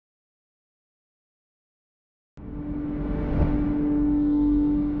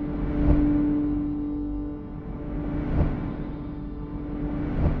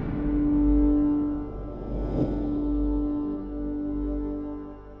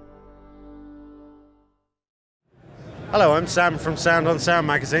Hello, I'm Sam from Sound on Sound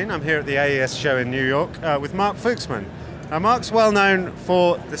magazine. I'm here at the AES show in New York with Mark Fuchsman. Now, Mark's well known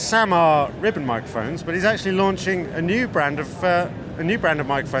for the SAMR ribbon microphones, but he's actually launching a new brand of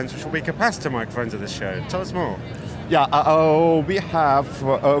microphones, which will be capacitor microphones at this show. Tell us more. Yeah,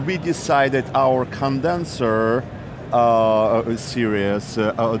 we decided our condenser series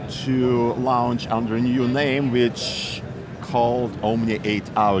to launch under a new name, which called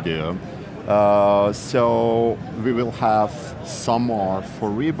Omni8 Audio. So we will have SAMR for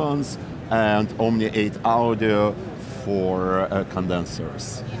ribbons and Omni8 Audio for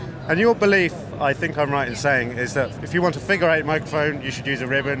condensers. And your belief, I think I'm right in saying, is that if you want a figure-8 microphone, you should use a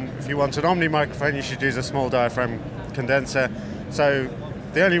ribbon. If you want an Omni microphone, you should use a small diaphragm condenser. So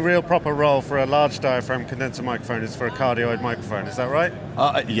the only real proper role for a large diaphragm condenser microphone is for a cardioid microphone. Is that right?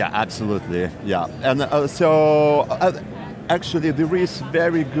 Yeah, absolutely. Yeah, and actually, there is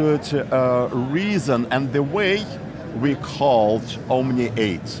very good reason and the way we called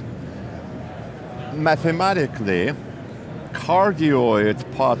Omni8. Mathematically, cardioid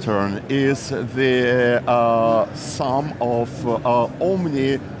pattern is the sum of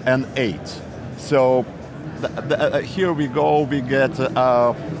Omni and 8. So here we go, we get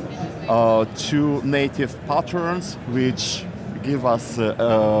two native patterns which give us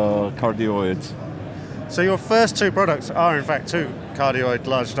cardioid. So your first two products are in fact two cardioid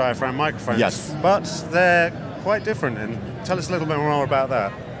large diaphragm microphones. Yes. But they're quite different, and tell us a little bit more about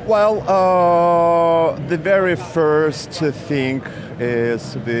that. Well, the very first thing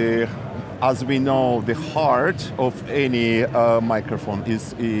is as we know, the heart of any microphone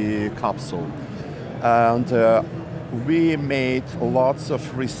is a capsule. And we made lots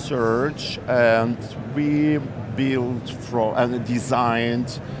of research, and we built from and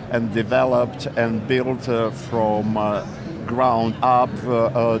designed and developed and built from ground up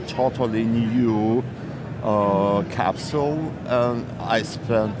a totally new capsule. And I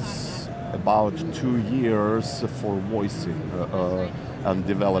spent about 2 years for voicing and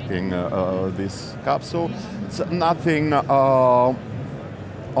developing this capsule. It's nothing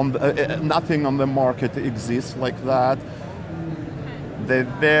nothing on the market exists like that. The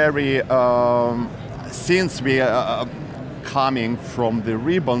very since we coming from the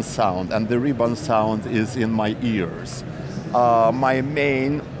ribbon sound, and the ribbon sound is in my ears, my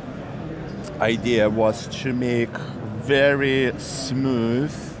main idea was to make very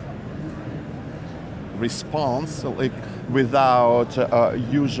smooth response, like without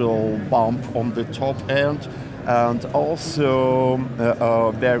usual bump on the top end, and also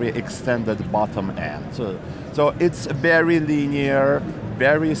a very extended bottom end. So it's very linear,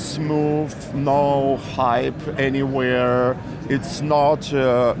 very smooth, no hype anywhere. It's not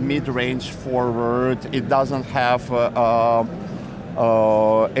mid-range forward. It doesn't have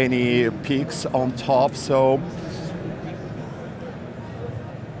any peaks on top. So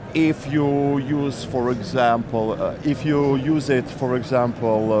if you use, for example,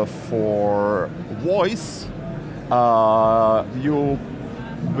 for voice, you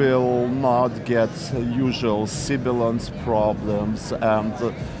will not get usual sibilance problems, and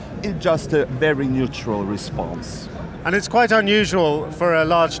it's just a very neutral response. And it's quite unusual for a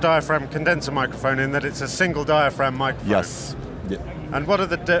large diaphragm condenser microphone in that it's a single diaphragm microphone. Yes. Yeah. And what are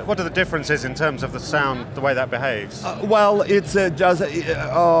the differences in terms of the sound, the way that behaves? Well, it's just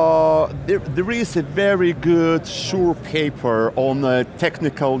there is a very good sure paper on the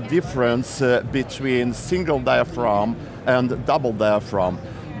technical difference between single diaphragm and double diaphragm,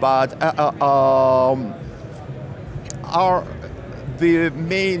 but the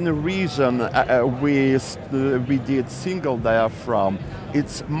main reason we did single diaphragm,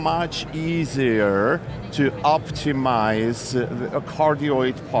 it's much easier to optimize a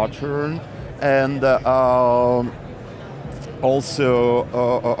cardioid pattern and also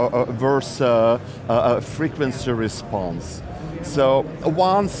versa frequency response. So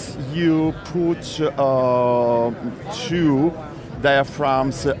once you put two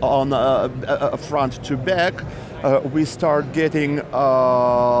diaphragms on front to back, we start getting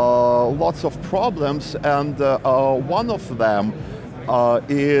lots of problems, and one of them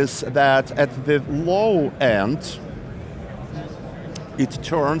is that at the low end, it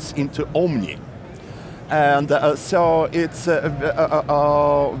turns into Omni. And so it's a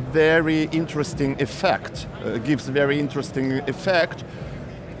very interesting effect, gives very interesting effect.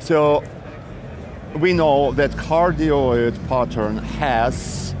 So we know that cardioid pattern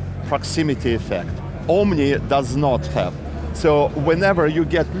has proximity effect. Omni does not have. So whenever you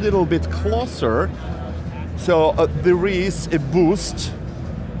get a little bit closer, so there is a boost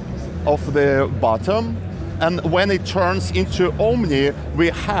of the bottom, and when it turns into Omni, we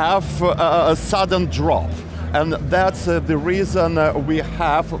have a sudden drop. And that's the reason we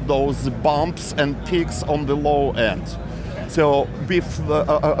have those bumps and peaks on the low end. So with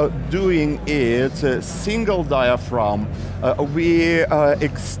doing it single diaphragm, we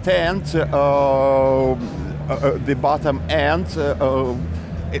extend the bottom end.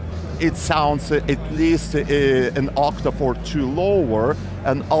 It sounds at least an octave or two lower,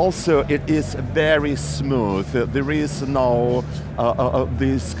 and also it is very smooth. There is no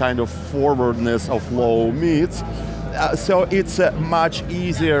this kind of forwardness of low mids. So it's much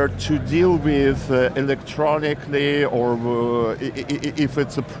easier to deal with electronically, or if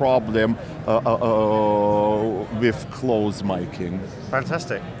it's a problem with close miking.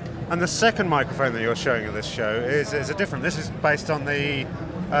 Fantastic. And the second microphone that you're showing at this show is a different. This is based on the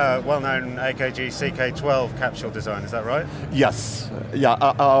well-known AKG CK12 capsule design. Is that right? Yes. Yeah.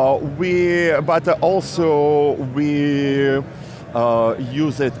 But also we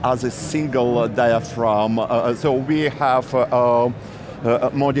use it as a single diaphragm. So we have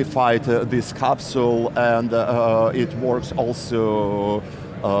modified this capsule, and it works also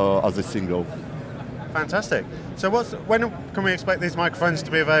as a single. Fantastic. So when can we expect these microphones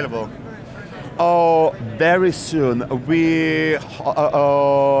to be available? Very soon. We,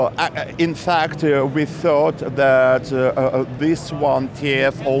 in fact, we thought that this one,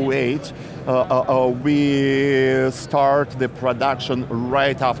 TF08, we start the production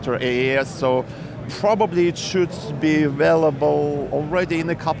right after AES, so probably it should be available already in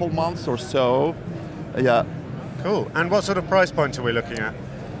a couple months or so. Yeah. Cool. And what sort of price point are we looking at?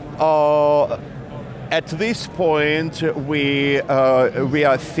 At this point, we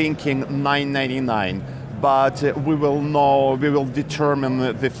are thinking $999, but we will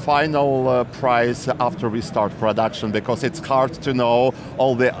determine the final price after we start production, because it's hard to know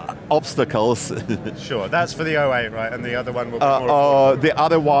all the obstacles. Sure, that's for the 08, right? And the other one will be more affordable. The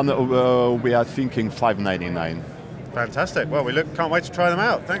other one, we are thinking $599. Fantastic. Well, can't wait to try them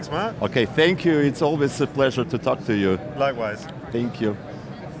out. Thanks, Mark. Okay, thank you. It's always a pleasure to talk to you. Likewise. Thank you.